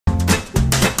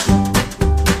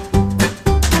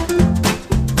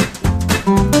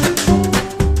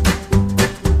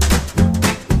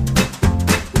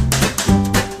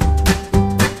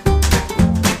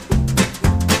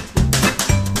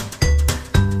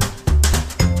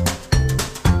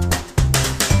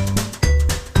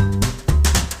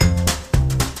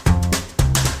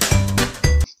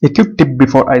A quick tip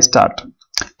before I start.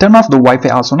 Turn off the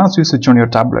Wi-Fi as soon as you switch on your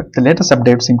tablet. The latest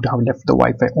updates seem to have left the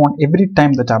Wi-Fi on every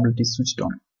time the tablet is switched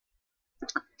on.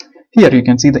 Here you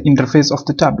can see the interface of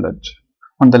the tablet.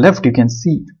 On the left you can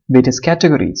see various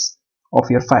categories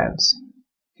of your files.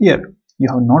 Here you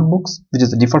have notebooks, which is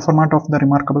the default format of the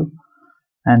reMarkable,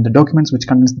 and the documents, which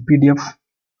contains the PDF,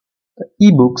 the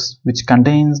ebooks, which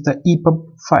contains the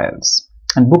EPUB files,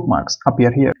 and bookmarks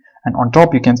appear here. And on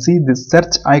top you can see this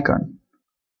search icon.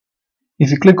 If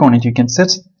you click on it, you can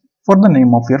search for the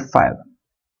name of your file.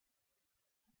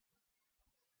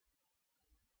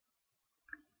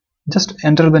 Just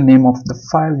enter the name of the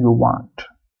file you want.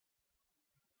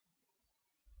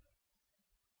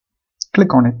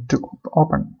 Click on it to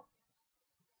open.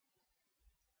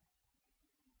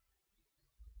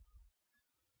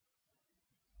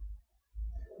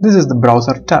 This is the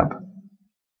browser tab.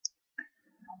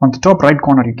 On the top right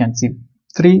corner you can see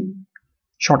 3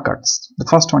 shortcuts. The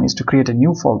first one is to create a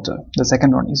new folder, the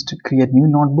second one is to create new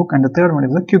notebook, and the third one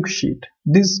is a quick sheet.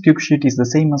 This quick sheet is the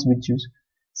same as which you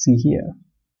see here.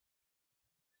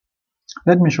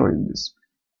 Let me show you this.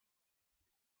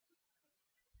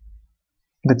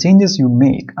 The changes you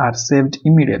make are saved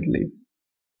immediately,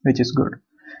 which is good.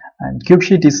 And quick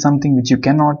sheet is something which you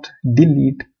cannot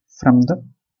delete from the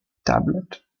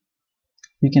tablet.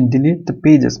 You can delete the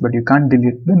pages, but you can't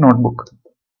delete the notebook.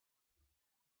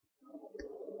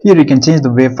 Here you can change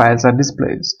the way files are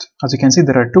displayed. As you can see,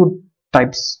 there are 2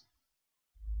 types.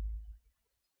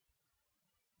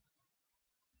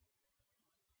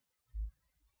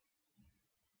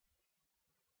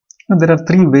 Now there are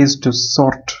 3 ways to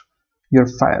sort your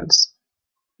files.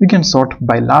 You can sort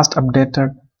by last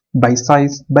updated, by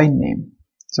size, by name.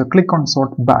 So click on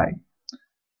sort by.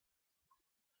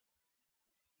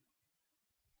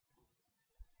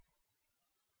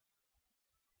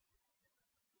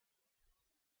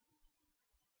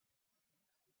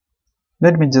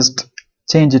 Let me just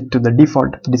change it to the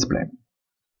default display.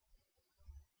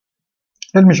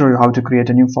 Let me show you how to create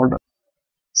a new folder.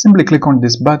 Simply click on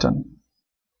this button.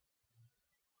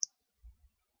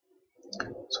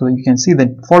 So you can see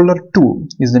that folder 2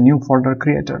 is the new folder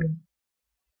created.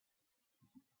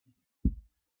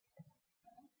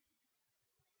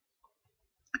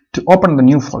 To open the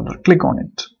new folder, click on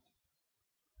it.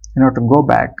 In order to go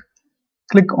back,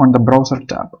 click on the browser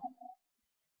tab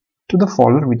to the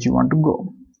folder which you want to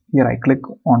go. Here I click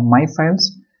on my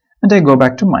files and I go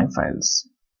back to my files.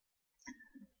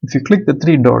 If you click the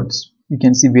 3 dots, you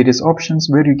can see various options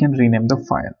where you can rename the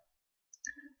file.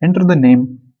 Enter the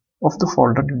name of the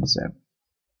folder you desire.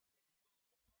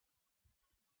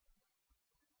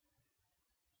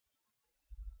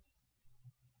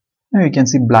 Now you can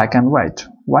see black and white.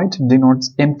 White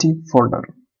denotes empty folder.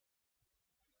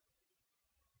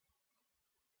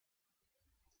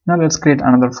 Now let's create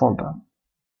another folder.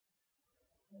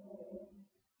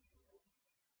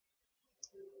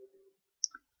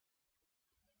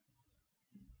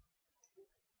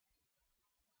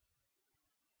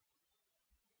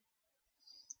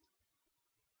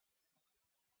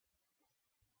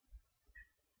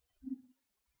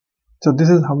 So this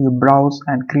is how you browse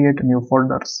and create new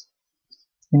folders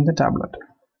in the tablet.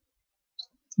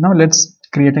 Now let's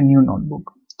create a new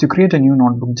notebook. To create a new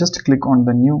notebook, just click on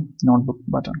the new notebook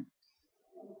button.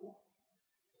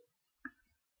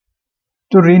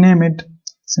 To rename it,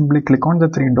 simply click on the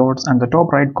 3 dots and the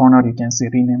top right corner you can see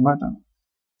rename button.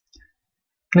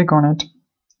 Click on it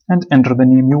and enter the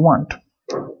name you want.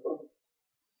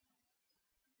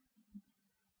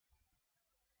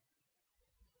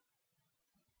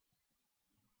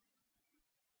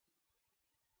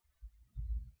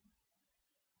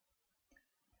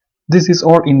 This is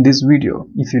all in this video.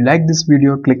 If you like this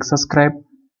video, click subscribe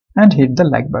and hit the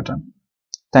like button.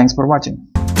 Thanks for watching.